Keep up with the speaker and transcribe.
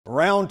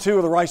Round two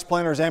of the Rice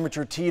Planters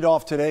Amateur teed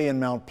off today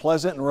in Mount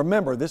Pleasant. And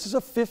remember, this is a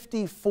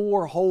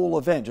 54-hole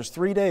event, just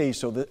 3 days,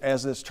 so that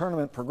as this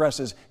tournament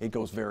progresses, it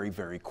goes very,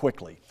 very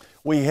quickly.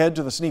 We head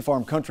to the Snee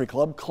Farm Country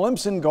Club.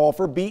 Clemson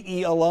golfer,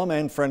 BE alum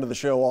and friend of the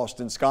show,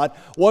 Austin Scott,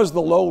 was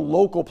the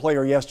local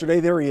player yesterday.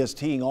 There he is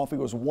teeing off. He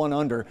was 1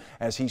 under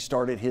as he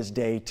started his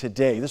day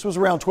today. This was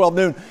around 12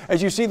 noon.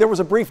 As you see, there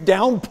was a brief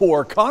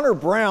downpour. Connor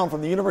Brown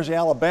from the University of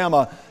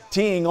Alabama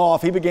teeing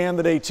off. He began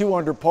the day 2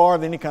 under par,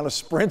 then he kind of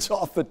sprints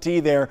off the tee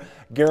there.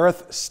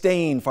 Gareth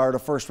Steyn fired a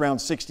first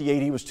round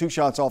 68. He was 2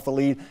 shots off the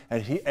lead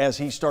as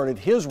he started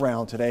his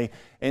round today.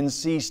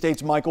 NC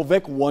State's Michael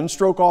Vick 1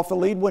 stroke off the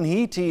lead when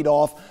he teed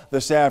off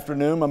this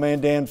afternoon. My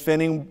man Dan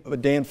Fanning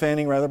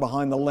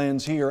behind the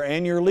lens here.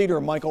 And your leader,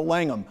 Michael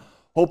Langham,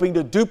 hoping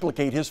to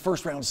duplicate his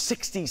first round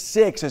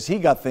 66 as he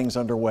got things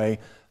underway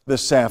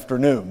this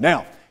afternoon.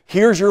 Now,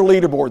 here's your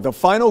leaderboard. The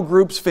final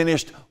groups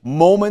finished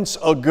moments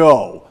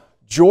ago.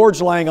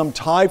 George Langham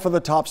tied for the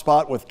top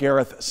spot with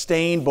Gareth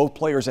Steyn, both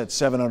players at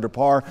 7 under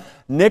par.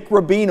 Nick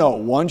Rubino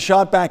 1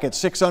 shot back at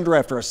 6 under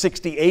after a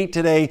 68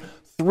 today.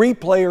 3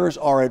 players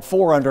are at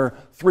 4 under,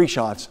 3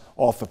 shots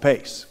off the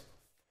pace.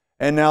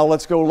 And now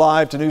let's go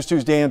live to News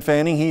 2's Dan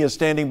Fanning. He is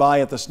standing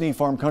by at the Snee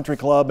Farm Country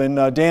Club.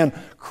 And Dan,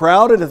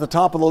 crowded at the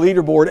top of the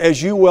leaderboard,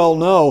 as you well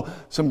know.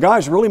 Some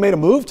guys really made a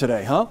move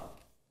today, huh?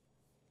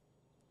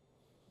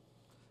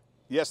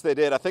 Yes, they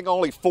did. I think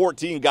only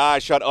 14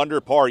 guys shot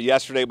under par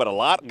yesterday, but a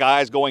lot of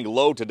guys going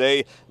low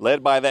today,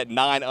 led by that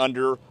 9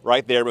 under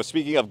right there. But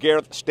speaking of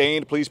Gareth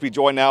Steyn, please be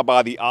joined now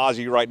by the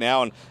Aussie right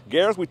now. And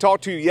Gareth, we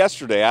talked to you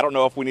yesterday. I don't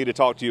know if we need to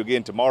talk to you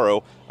again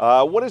tomorrow.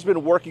 What has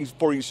been working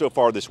for you so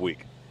far this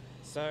week?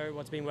 So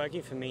what's been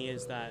working for me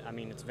is that,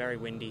 it's very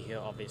windy here,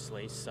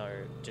 obviously, so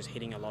just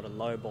hitting a lot of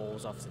low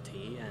balls off the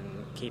tee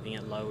and keeping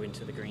it low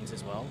into the greens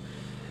as well.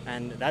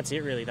 And that's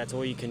it, really. That's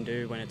all you can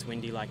do when it's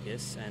windy like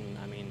this. And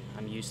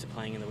I'm used to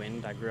playing in the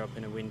wind. I grew up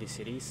in a windy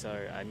city, so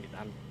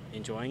I'm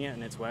enjoying it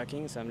and it's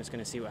working. So I'm just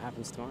going to see what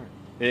happens tomorrow.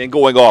 And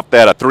going off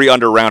that, a 3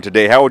 under round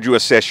today, how would you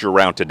assess your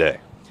round today?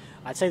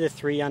 I'd say the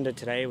 3 under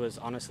today was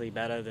honestly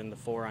better than the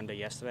 4 under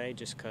yesterday,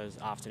 just because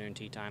afternoon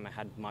tee time I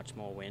had much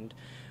more wind.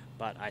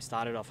 But I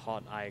started off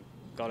hot. I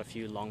got a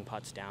few long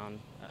putts down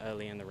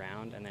early in the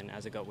round, and then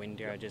as it got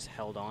windier I just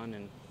held on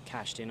and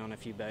cashed in on a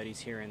few birdies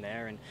here and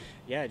there, and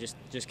yeah, just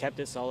kept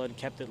it solid,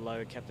 kept it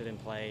low, kept it in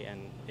play,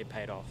 and it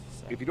paid off.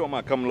 So. If you don't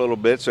mind coming a little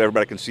bit so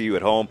everybody can see you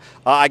at home,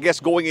 I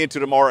guess going into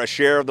tomorrow, a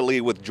share of the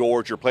lead with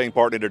George, your playing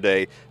partner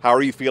today. How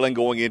are you feeling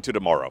going into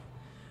tomorrow?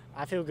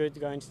 I feel good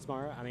going to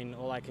tomorrow.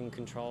 All I can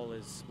control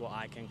is what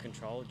I can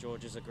control.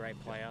 George is a great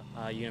player,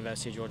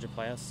 University of Georgia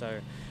player. So,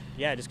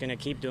 yeah, just going to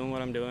keep doing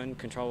what I'm doing,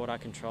 control what I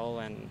control,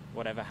 and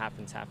whatever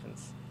happens,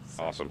 happens.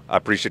 So. Awesome. I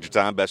appreciate your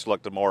time. Best of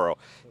luck tomorrow.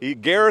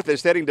 Gareth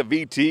is heading to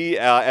VT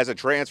as a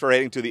transfer,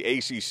 heading to the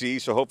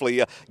ACC. So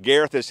hopefully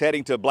Gareth is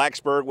heading to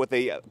Blacksburg with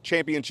a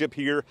championship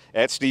here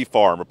at Snee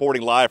Farm.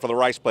 Reporting live for the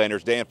Rice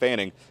Planters, Dan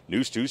Fanning,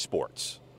 News 2 Sports.